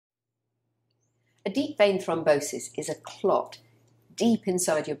A deep vein thrombosis is a clot deep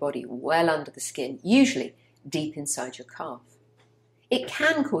inside your body, well under the skin, usually deep inside your calf. It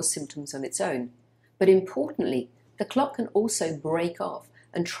can cause symptoms on its own, but importantly, the clot can also break off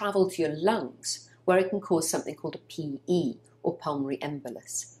and travel to your lungs, where it can cause something called a PE, or pulmonary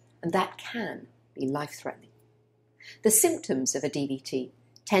embolus, and that can be life-threatening. The symptoms of a DVT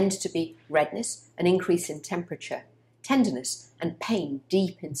tend to be redness, an increase in temperature, tenderness, and pain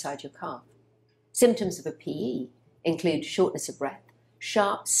deep inside your calf. Symptoms of a PE include shortness of breath,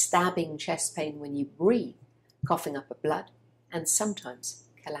 sharp stabbing chest pain when you breathe, coughing up blood, and sometimes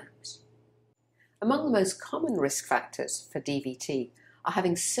collapse. Among the most common risk factors for DVT are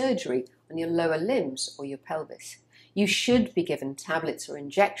having surgery on your lower limbs or your pelvis. You should be given tablets or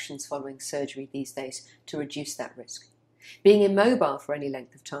injections following surgery these days to reduce that risk. Being immobile for any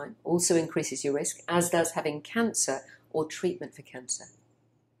length of time also increases your risk, as does having cancer or treatment for cancer.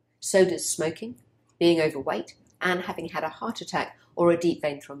 So does smoking, being overweight, and having had a heart attack or a deep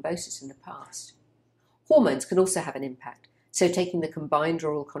vein thrombosis in the past. Hormones can also have an impact, so taking the combined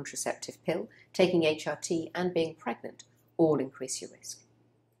oral contraceptive pill, taking HRT, and being pregnant all increase your risk.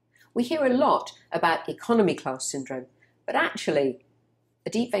 We hear a lot about economy class syndrome, but actually,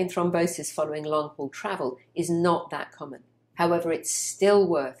 a deep vein thrombosis following long-haul travel is not that common. However, it's still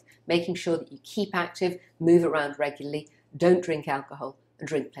worth making sure that you keep active, move around regularly, don't drink alcohol, and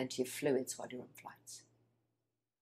drink plenty of fluids while you're on flights.